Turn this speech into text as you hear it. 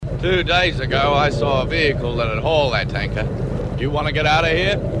2 days ago, I saw a vehicle that had hauled that tanker. You want to get out of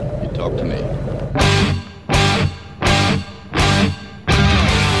here? You talk to me.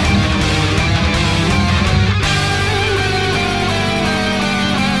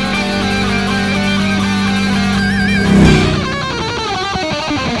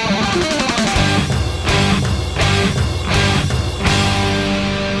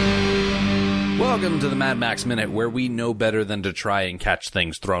 Welcome to the Mad Max Minute, where we know better than to try and catch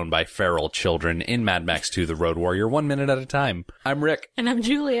things thrown by feral children in Mad Max 2: The Road Warrior, 1 minute at a time. I'm Rick. And I'm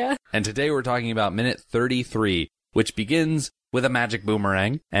Julia. And today we're talking about minute 33, which begins with a magic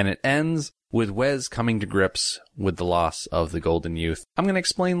boomerang, and it ends with Wes coming to grips with the loss of the Golden Youth. I'm going to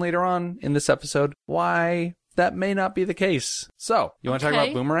explain later on in this episode why that may not be the case. So, you want to talk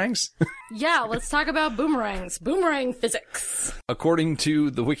about boomerangs? Yeah, let's talk about boomerangs. Boomerang physics. According to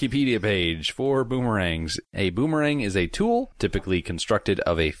the Wikipedia page for boomerangs, a boomerang is a tool typically constructed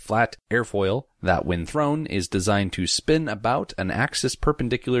of a flat airfoil that, when thrown, is designed to spin about an axis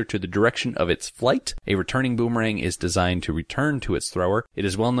perpendicular to the direction of its flight. A returning boomerang is designed to return to its thrower. It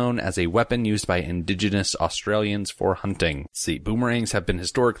is well known as a weapon used by indigenous Australians for hunting. See, boomerangs have been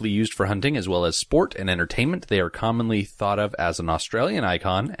historically used for hunting as well as sport and entertainment. They are commonly thought of as an Australian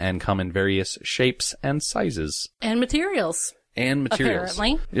icon and come in various shapes and sizes. And materials.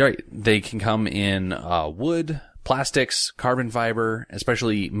 Apparently. Right. They can come in wood, plastics, carbon fiber,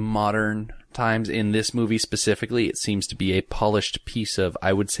 especially modern times. In this movie specifically, it seems to be a polished piece of,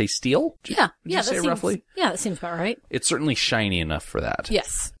 I would say, steel? Roughly? Yeah, that seems about right. It's certainly shiny enough for that.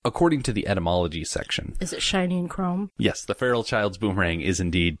 Yes. According to the etymology section. Is it shiny and chrome? Yes, the feral child's boomerang is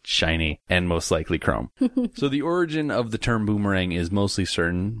indeed shiny and most likely chrome. So the origin of the term boomerang is mostly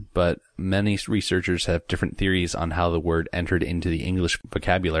certain, but many researchers have different theories on how the word entered into the English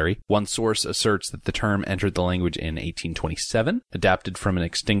vocabulary. One source asserts that the term entered the language in 1827, adapted from an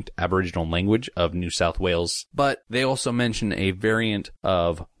extinct Aboriginal language of New South Wales. But they also mention a variant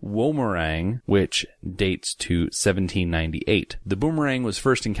of womerang, which dates to 1798. The boomerang was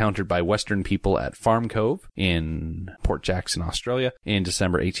first encountered by Western people at Farm Cove in Port Jackson, Australia, in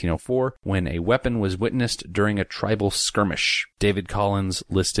December 1804, when a weapon was witnessed during a tribal skirmish. David Collins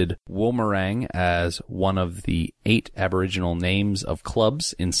listed womerang as one of the 8 Aboriginal names of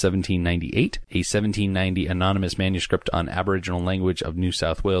clubs in 1798. A 1790 anonymous manuscript on Aboriginal language of New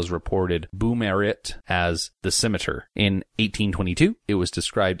South Wales reported boomerit as the scimitar. In 1822, it was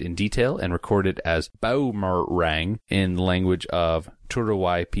described in detail and recorded as baumerang in the language of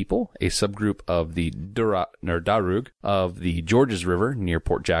Turowai people, a subgroup of the Darug of the Georges River near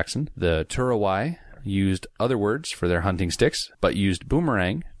Port Jackson. The Turowai used other words for their hunting sticks, but used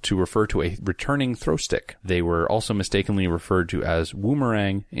boomerang to refer to a returning throw stick. They were also mistakenly referred to as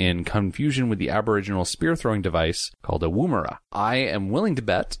woomerang in confusion with the Aboriginal spear-throwing device called a woomera. I am willing to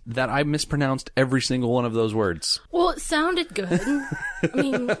bet that I mispronounced every single one of those words. Well, it sounded good. I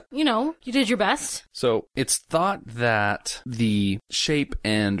mean, you did your best. So, it's thought that the shape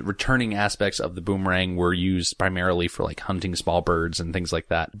and returning aspects of the boomerang were used primarily for like hunting small birds and things like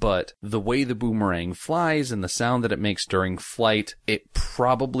that. But the way the boomerang flies and the sound that it makes during flight, it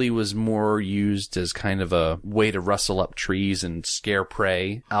probably was more used as kind of a way to rustle up trees and scare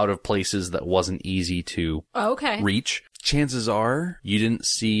prey out of places that wasn't easy to reach. Chances are you didn't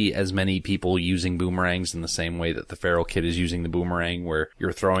see as many people using boomerangs in the same way that the feral kid is using the boomerang, where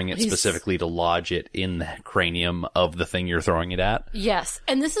you're throwing it specifically to lodge it in the cranium of the thing you're throwing it at. Yes.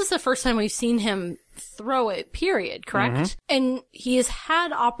 And this is the first time we've seen him throw it, period, correct? Mm-hmm. And he has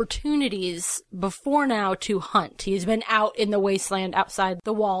had opportunities before now to hunt. He has been out in the wasteland outside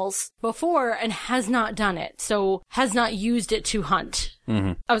the walls before and has not done it. So has not used it to hunt.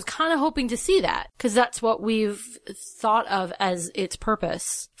 Mm-hmm. I was kind of hoping to see that, because that's what we've thought of as its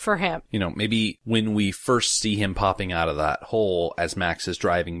purpose for him. Maybe when we first see him popping out of that hole as Max is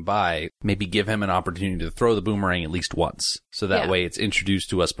driving by, maybe give him an opportunity to throw the boomerang at least once. So that way it's introduced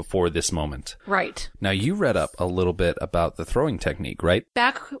to us before this moment. Right. Now, you read up a little bit about the throwing technique, right?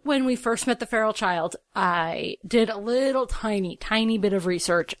 Back when we first met the feral child, I did a little tiny bit of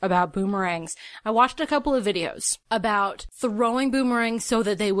research about boomerangs. I watched a couple of videos about throwing boomerangs so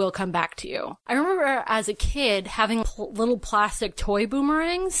that they will come back to you. I remember as a kid having little plastic toy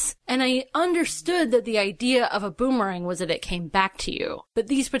boomerangs, and I understood that the idea of a boomerang was that it came back to you. But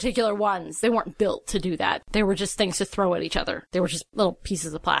these particular ones, they weren't built to do that. They were just things to throw at each other. They were just little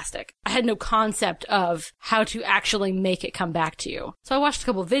pieces of plastic. I had no concept of how to actually make it come back to you. So I watched a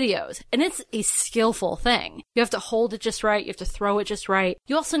couple of videos, and it's a skillful thing. You have to hold it just right. You have to throw it just right.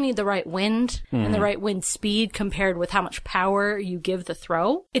 You also need the right wind and the right wind speed compared with how much power you give of the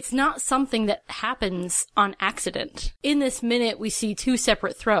throw, it's not something that happens on accident. In this minute, we see 2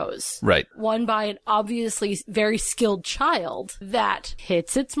 separate throws. Right. One by an obviously very skilled child that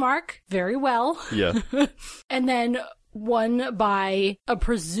hits its mark very well. Yeah. And then one by a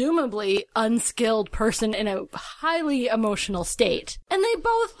presumably unskilled person in a highly emotional state. And they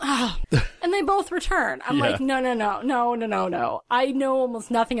both return. I'm like, no. I know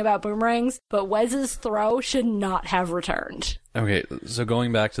almost nothing about boomerangs, but Wes's throw should not have returned. Okay, so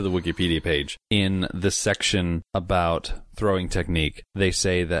going back to the Wikipedia page, in the section about throwing technique, they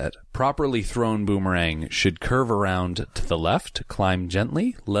say that properly thrown boomerang should curve around to the left, climb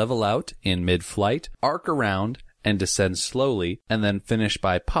gently, level out in mid-flight, arc around, and descend slowly, and then finish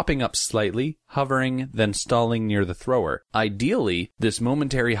by popping up slightly, hovering, then stalling near the thrower. Ideally, this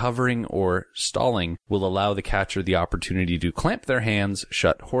momentary hovering or stalling will allow the catcher the opportunity to clamp their hands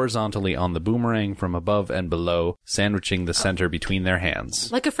shut horizontally on the boomerang from above and below, sandwiching the center between their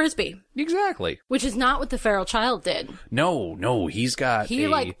hands. Like a frisbee. Exactly. Which is not what the feral child did. No, he's got He,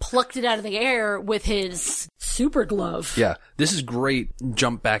 plucked it out of the air with his super glove. Yeah, this is great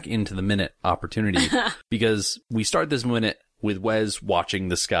jump back into the minute opportunity because we start this minute with Wes watching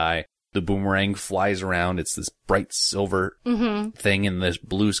the sky. The boomerang flies around. It's this bright silver thing in this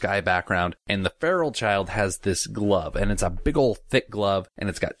blue sky background. And the feral child has this glove, and it's a big old thick glove, and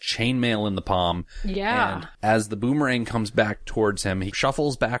it's got chainmail in the palm. Yeah. And as the boomerang comes back towards him, he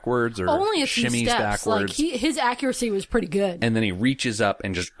shuffles backwards or only a few shimmies steps. backwards. Like his accuracy was pretty good. And then he reaches up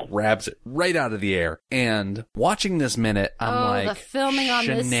and just grabs it right out of the air. And watching this minute, I'm like, the filming on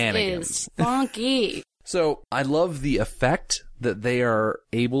this is funky. So I love the effect that they are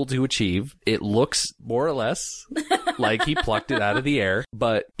able to achieve. It looks more or less like he plucked it out of the air.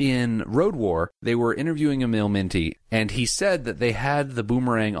 But in Road War, they were interviewing Emil Minty, and he said that they had the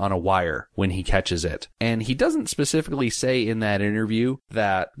boomerang on a wire when he catches it. And he doesn't specifically say in that interview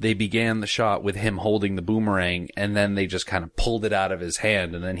that they began the shot with him holding the boomerang, and then they just kind of pulled it out of his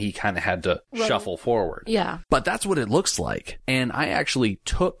hand, and then he kind of had to shuffle forward. Yeah. But that's what it looks like. And I actually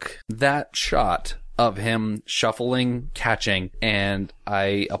took that shot of him shuffling, catching, and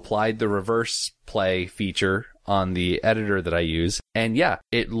I applied the reverse play feature on the editor that I use. And yeah,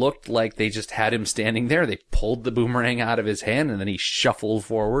 it looked like they just had him standing there. They pulled the boomerang out of his hand and then he shuffled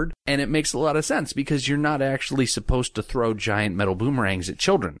forward. And it makes a lot of sense because you're not actually supposed to throw giant metal boomerangs at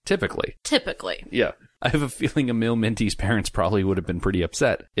children, typically. Yeah. I have a feeling Emil Minty's parents probably would have been pretty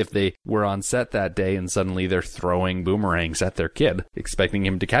upset if they were on set that day and suddenly they're throwing boomerangs at their kid, expecting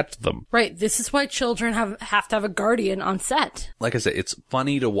him to catch them. Right. This is why children have to have a guardian on set. Like I said, it's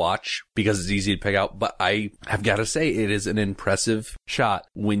funny to watch because it's easy to pick out, but I have got to say it is an impressive shot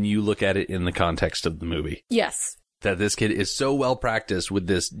when you look at it in the context of the movie. Yes. That this kid is so well practiced with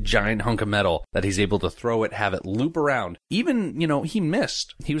this giant hunk of metal that he's able to throw it, have it loop around. Even, he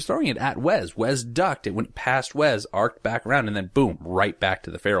missed. He was throwing it at Wes. Wes ducked. It went past Wes, arced back around, and then boom, right back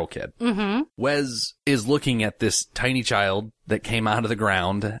to the feral kid. Mm-hmm. Wes is looking at this tiny child that came out of the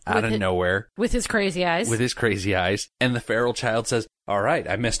ground, out of nowhere. With his crazy eyes. And the feral child says, all right,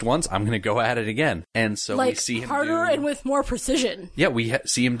 I missed once. I'm going to go at it again. And so we see him harder and with more precision. Yeah, we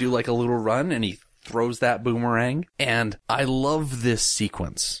see him do like a little run, and he throws that boomerang. And I love this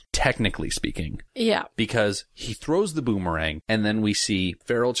sequence, technically speaking. Yeah. Because he throws the boomerang, and then we see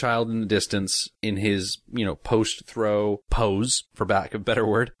feral child in the distance in his, post-throw pose, for lack of a better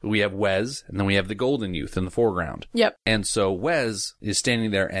word. We have Wes, and then we have the golden youth in the foreground. Yep. And so Wes is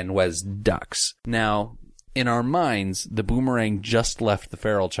standing there, and Wes ducks. Now, in our minds, the boomerang just left the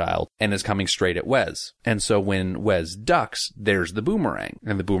feral child and is coming straight at Wes. And so when Wes ducks, there's the boomerang.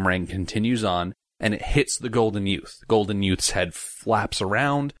 And the boomerang continues on, and it hits the golden youth. The golden youth's head flaps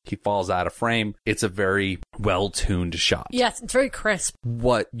around. He falls out of frame. It's a very well-tuned shot. Yes, it's very crisp.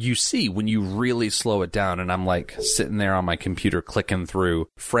 What you see when you really slow it down, and I'm like sitting there on my computer clicking through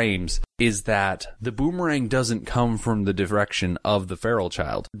frames, is that the boomerang doesn't come from the direction of the feral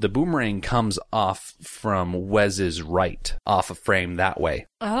child. The boomerang comes off from Wes's right, off a frame that way.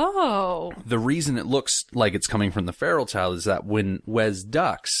 Oh. The reason it looks like it's coming from the feral child is that when Wes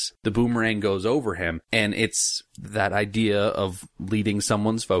ducks, the boomerang goes over him, and it's that idea of leading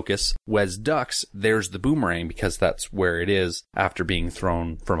someone's focus. Wes ducks, there's the boomerang because that's where it is after being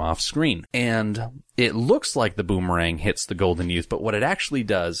thrown from off screen. And it looks like the boomerang hits the golden youth, but what it actually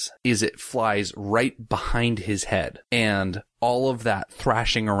does is it flies right behind his head. And all of that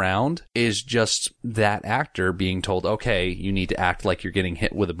thrashing around is just that actor being told, okay, you need to act like you're getting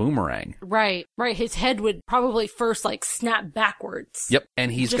hit with a boomerang. Right. His head would probably first like snap backwards. Yep.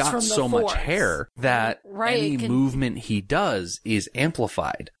 And he's Just got from the so much force. hair that any movement he does is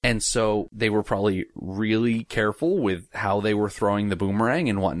amplified. And so they were probably really careful with how they were throwing the boomerang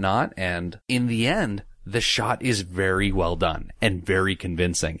and whatnot. And in the end, the shot is very well done and very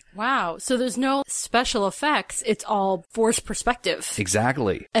convincing. Wow. So there's no special effects. It's all forced perspective.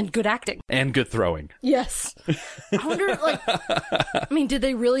 Exactly. And good acting. And good throwing. Yes. I wonder, did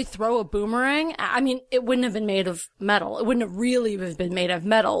they really throw a boomerang? I mean, it wouldn't have been made of metal. It wouldn't have really have been made of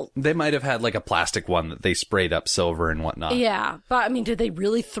metal. They might have had like a plastic one that they sprayed up silver and whatnot. Yeah. But, did they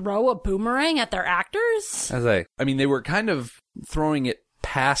really throw a boomerang at their actors? They were kind of throwing it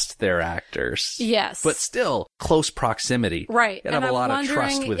past their actors. Yes. But still, close proximity. Right. And have a lot of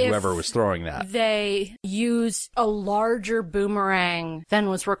trust with whoever was throwing that. They used a larger boomerang than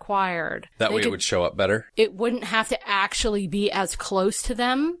was required. That way it would show up better? It wouldn't have to actually be as close to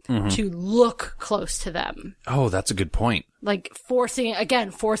them to look close to them. Oh, that's a good point. Like forcing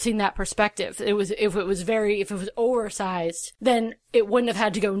that perspective. If it was oversized, then it wouldn't have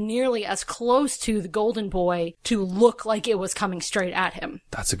had to go nearly as close to the golden boy to look like it was coming straight at him.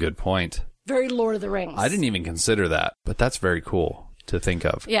 That's a good point. Very Lord of the Rings. I didn't even consider that, but that's very cool to think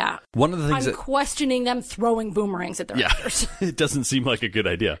of. Yeah. One of the things I'm questioning them throwing boomerangs at their actors. It doesn't seem like a good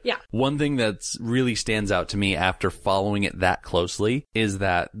idea. Yeah. One thing that's really stands out to me after following it that closely is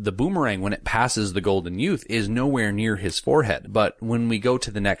that the boomerang, when it passes the golden youth, is nowhere near his forehead. But when we go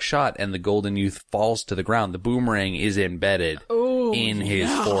to the next shot and the golden youth falls to the ground, the boomerang is embedded in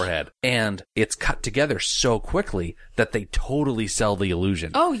his forehead. And it's cut together so quickly that they totally sell the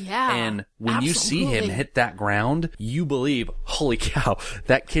illusion. Oh, yeah. And when you see him hit that ground, you believe, holy cow,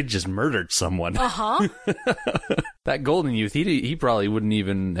 that kid just murdered someone. Uh-huh. That golden youth, he probably wouldn't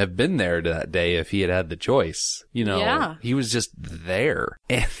even have been there that day if he had the choice. Yeah. He was just there.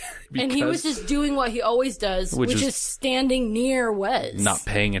 And he was just doing what he always does, which is standing near Wes. Not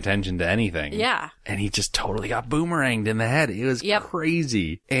paying attention to anything. Yeah. And he just totally got boomeranged in the head. It was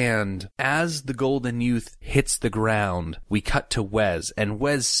crazy. And as the golden youth hits the ground, we cut to Wes, and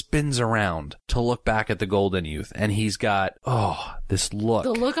Wes spins around to look back at the golden youth, and he's got, this look.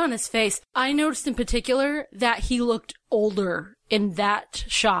 The look on his face. I noticed in particular that he looked older in that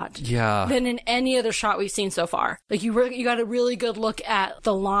shot than in any other shot we've seen so far. Like you got a really good look at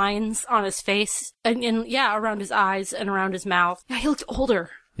the lines on his face and around his eyes and around his mouth. Yeah, he looked older.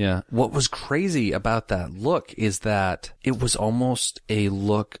 Yeah. What was crazy about that look is that it was almost a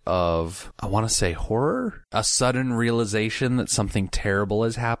look of, I want to say horror, a sudden realization that something terrible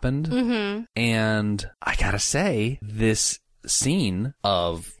has happened. Mm-hmm. And I gotta say, this scene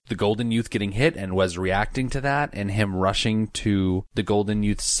of the golden youth getting hit and Wes reacting to that and him rushing to the golden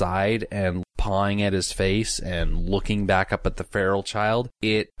youth's side and pawing at his face and looking back up at the feral child,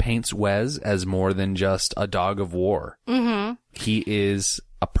 it paints Wes as more than just a dog of war. Mm-hmm. He is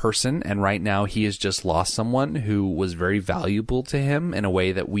a person, and right now he has just lost someone who was very valuable to him in a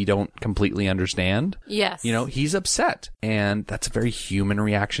way that we don't completely understand. Yes. He's upset, and that's a very human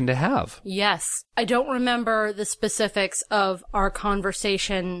reaction to have. Yes. I don't remember the specifics of our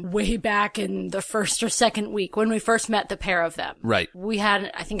conversation way back in the first or second week when we first met the pair of them. Right. We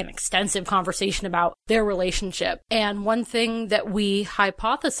had, I think, an extensive conversation about their relationship. And one thing that we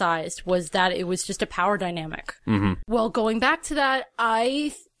hypothesized was that it was just a power dynamic. Mm-hmm. Well, going back to that, I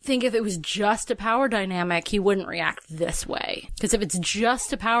think if it was just a power dynamic, he wouldn't react this way. Because if it's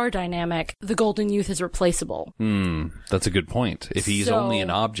just a power dynamic, the golden youth is replaceable. That's a good point. If he's only an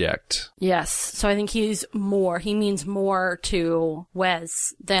object. Yes. So I think he means more to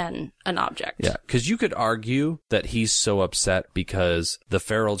Wes than an object. Yeah. Because you could argue that he's so upset because the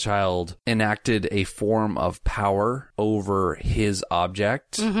feral child enacted a form of power over his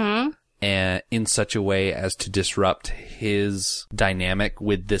object. Mm-hmm. And in such a way as to disrupt his dynamic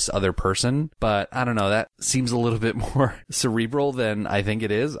with this other person. But I don't know, that seems a little bit more cerebral than I think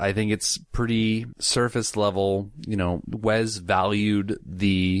it is. I think it's pretty surface level. Wes valued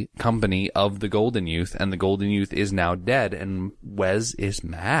the company of the golden youth, and the golden youth is now dead, and Wes is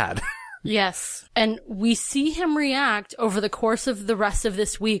mad. Yes. And we see him react over the course of the rest of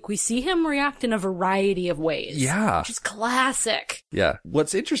this week. We see him react in a variety of ways. Yeah. Which is classic. Yeah.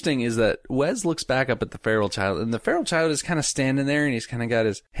 What's interesting is that Wes looks back up at the feral child, and the feral child is kind of standing there, and he's kind of got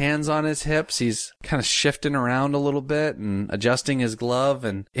his hands on his hips. He's kind of shifting around a little bit and adjusting his glove,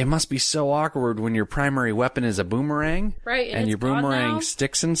 and it must be so awkward when your primary weapon is a boomerang. Right. And your boomerang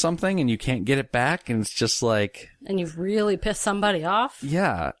sticks in something, and you can't get it back, and it's just like... And you've really pissed somebody off?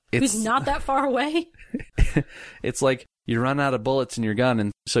 Yeah. Who's not that far away? It's like You run out of bullets in your gun,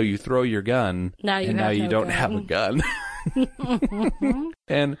 and so you throw your gun. Now you don't have a gun.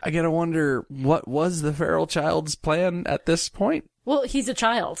 And I gotta wonder, what was the feral child's plan at this point? Well, he's a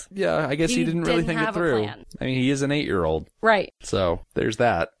child. Yeah, I guess he didn't really think it through. Plan. I mean, he is an 8-year-old. Right. So there's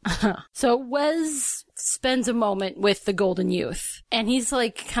that. So Wes spends a moment with the Golden Youth, and he's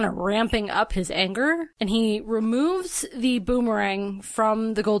like kind of ramping up his anger, and he removes the boomerang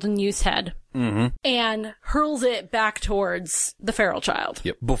from the Golden Youth's head. And hurls it back towards the feral child.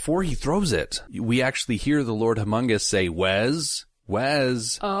 Yep. Before he throws it, we actually hear the Lord Humongous say, Wes,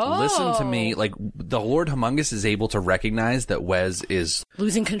 listen to me. Like, the Lord Humongous is able to recognize that Wes is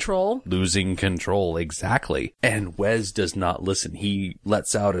losing control. Exactly. And Wes does not listen. He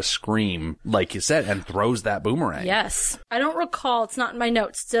lets out a scream, like you said, and throws that boomerang. Yes. I don't recall. It's not in my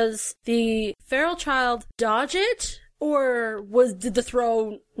notes. Does the feral child dodge it? Or did the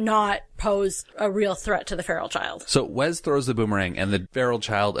throw not pose a real threat to the feral child? So Wes throws the boomerang, and the feral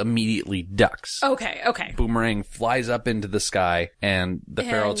child immediately ducks. Okay. Boomerang flies up into the sky, and the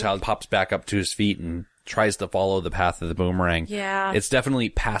feral child pops back up to his feet and tries to follow the path of the boomerang. Yeah. It's definitely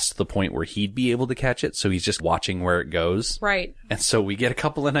past the point where he'd be able to catch it, so he's just watching where it goes. Right. And so we get a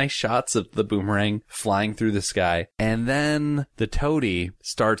couple of nice shots of the boomerang flying through the sky. And then the toady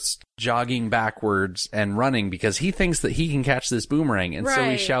starts jogging backwards and running because he thinks that he can catch this boomerang. And so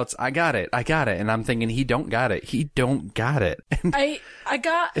he shouts, I got it. And I'm thinking, he don't got it. And I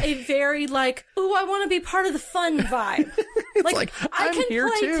got a very like, ooh, I want to be part of the fun vibe. like I I'm can here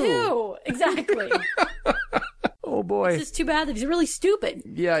play too. Exactly. Oh boy. It's just too bad that he's really stupid.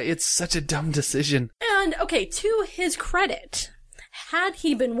 Yeah, it's such a dumb decision. And, okay, to his credit, had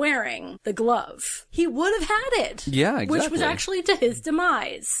he been wearing the glove, he would have had it. Yeah, exactly. Which was actually to his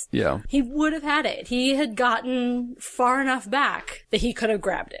demise. Yeah. He would have had it. He had gotten far enough back that he could have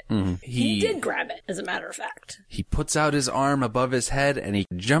grabbed it. Mm-hmm. He did grab it, as a matter of fact. He puts out his arm above his head and he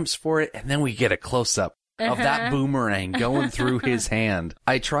jumps for it, and then we get a close-up of that boomerang going through his hand.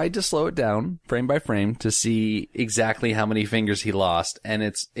 I tried to slow it down frame by frame to see exactly how many fingers he lost. And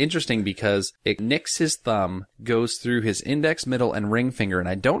it's interesting because it nicks his thumb, goes through his index, middle, and ring finger. And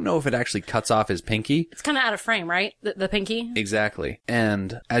I don't know if it actually cuts off his pinky. It's kind of out of frame, right? The pinky? Exactly.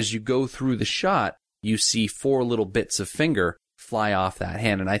 And as you go through the shot, you see 4 little bits of finger fly off that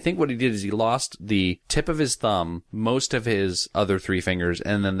hand. And I think what he did is he lost the tip of his thumb, most of his other 3 fingers,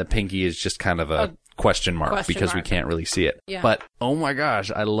 and then the pinky is just kind of a question mark because we can't really see it. Yeah. But oh my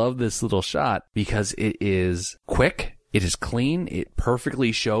gosh, I love this little shot because it is quick, it is clean, it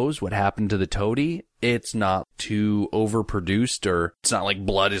perfectly shows what happened to the toady. It's not too overproduced, or it's not like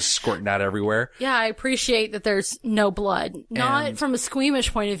blood is squirting out everywhere. Yeah, I appreciate that there's no blood. Not from a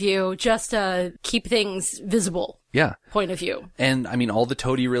squeamish point of view, just to keep things visible. Yeah. Point of view. And I mean, all the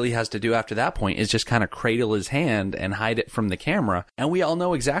toady really has to do after that point is just kind of cradle his hand and hide it from the camera. And we all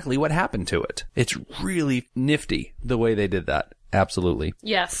know exactly what happened to it. It's really nifty the way they did that. Absolutely.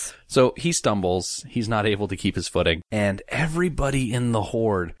 Yes. So he stumbles. He's not able to keep his footing. And everybody in the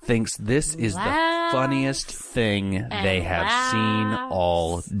horde thinks this is the funniest thing they have seen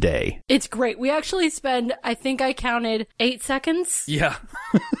all day. It's great. We actually spend, I think I counted 8 seconds. Yeah.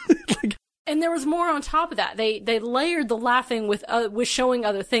 And there was more on top of that. They layered the laughing with showing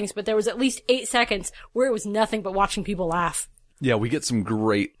other things, but there was at least 8 seconds where it was nothing but watching people laugh. Yeah, we get some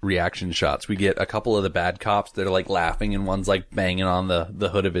great reaction shots. We get a couple of the bad cops that are like laughing and one's like banging on the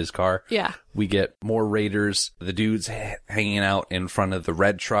hood of his car. Yeah. We get more raiders. The dudes hanging out in front of the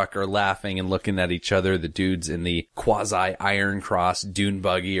red truck are laughing and looking at each other. The dudes in the quasi Iron Cross dune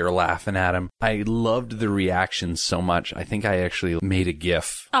buggy are laughing at him. I loved the reactions so much. I think I actually made a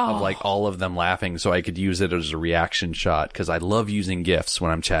GIF of like all of them laughing so I could use it as a reaction shot because I love using GIFs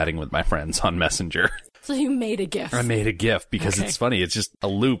when I'm chatting with my friends on Messenger. So you made a GIF. I made a GIF because it's funny. It's just a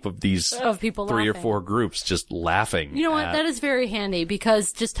loop of these people 3 laughing. or 4 groups just laughing. You know what? That is very handy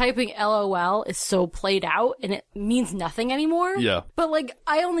because just typing LOL is so played out and it means nothing anymore. Yeah. But like,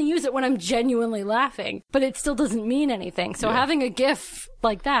 I only use it when I'm genuinely laughing, but it still doesn't mean anything. So having a GIF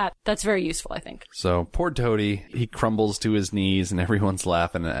like that, that's very useful, I think. So poor Toady, he crumbles to his knees and everyone's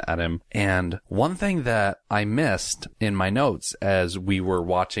laughing at him. And one thing that I missed in my notes as we were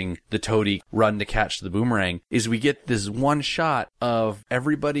watching the Toady run to catch the boomerang is we get this one shot of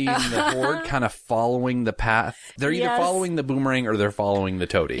everybody in the horde kind of following the path. They're either following the boomerang or they're following the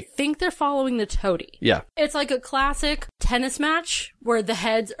Toady. I think they're following the Toady. Yeah. It's like a classic tennis match where the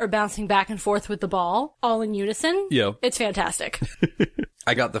heads are bouncing back and forth with the ball all in unison. Yeah. It's fantastic.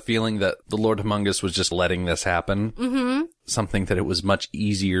 I got the feeling that the Lord Humongous was just letting this happen. Mm-hmm. Something that it was much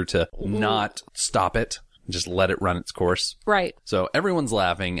easier to not stop it just let it run its course. Right. So everyone's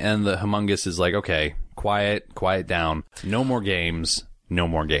laughing, and the Humongous is like, okay, quiet down. No more games. No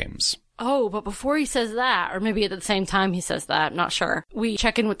more games. Oh, but before he says that, or maybe at the same time he says that, I'm not sure, we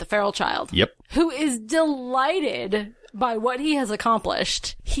check in with the feral child. Yep. Who is delighted by what he has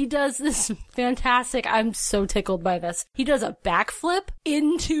accomplished. He does this fantastic, I'm so tickled by this. He does a backflip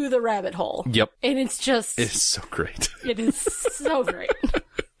into the rabbit hole. Yep. And it's just... It's so great. It is so great.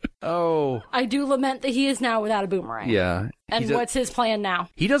 Oh. I do lament that he is now without a boomerang. Yeah. And what's his plan now?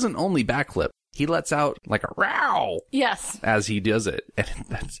 He doesn't only backflip. He lets out like a row. Yes. As he does it. And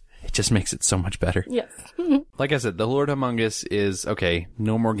it just makes it so much better. Yes. Like I said, the Lord Humongous is, okay,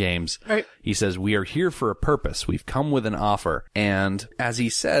 no more games. Right. He says, we are here for a purpose. We've come with an offer. And as he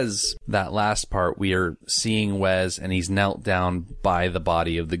says that last part, we are seeing Wez, and he's knelt down by the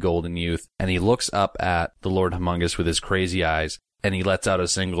body of the Golden Youth. And he looks up at the Lord Humongous with his crazy eyes. And he lets out a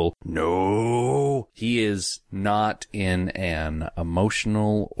single, no. He is not in an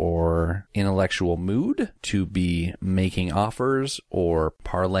emotional or intellectual mood to be making offers or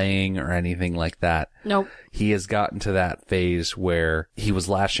parlaying or anything like that. Nope. He has gotten to that phase where he was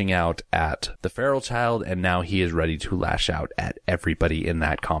lashing out at the feral child, and now he is ready to lash out at everybody in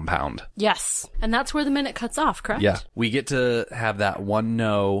that compound. Yes. And that's where the minute cuts off, correct? Yeah. We get to have that one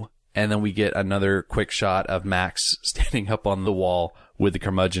no. And then we get another quick shot of Max standing up on the wall with the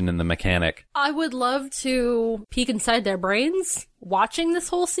curmudgeon and the mechanic. I would love to peek inside their brains watching this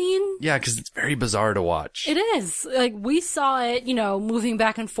whole scene. Yeah, because it's very bizarre to watch. It is. Like, we saw it, moving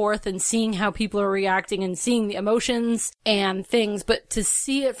back and forth and seeing how people are reacting and seeing the emotions and things. But to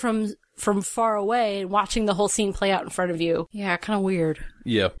see it from far away and watching the whole scene play out in front of you, yeah, kind of weird.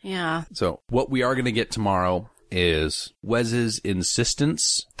 Yeah. Yeah. So what we are going to get tomorrow is Wez's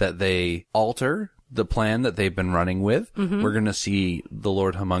insistence that they alter the plan that they've been running with. Mm-hmm. We're going to see the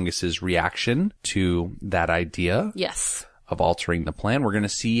Lord Humongous's reaction to that idea. Yes. Of altering the plan. We're going to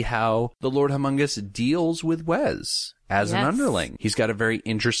see how the Lord Humongous deals with Wez as an underling. He's got a very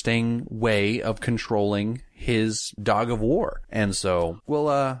interesting way of controlling his dog of war. And so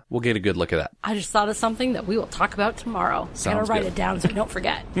we'll get a good look at that. I just thought of something that we will talk about tomorrow. Sounds I gotta write good. it down so I don't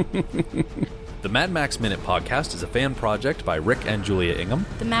forget. The Mad Max Minute podcast is a fan project by Rick and Julia Ingham.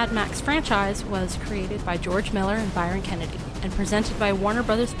 The Mad Max franchise was created by George Miller and Byron Kennedy and presented by Warner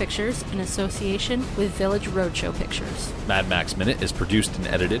Brothers Pictures in association with Village Roadshow Pictures. Mad Max Minute is produced and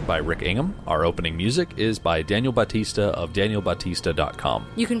edited by Rick Ingham. Our opening music is by Daniel Batista of danielbatista.com.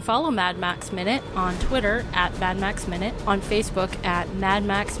 You can follow Mad Max Minute on Twitter at Mad Max Minute, on Facebook at Mad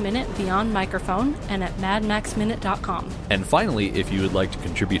Max Minute Beyond Microphone, and at madmaxminute.com. And finally, if you would like to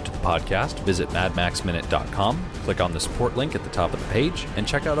contribute to the podcast, visit madmaxminute.com, click on the support link at the top of the page, and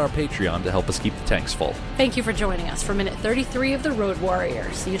check out our Patreon to help us keep the tanks full. Thank you for joining us for Minute 33 of The Road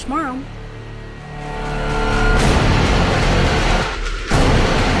Warrior. See you tomorrow.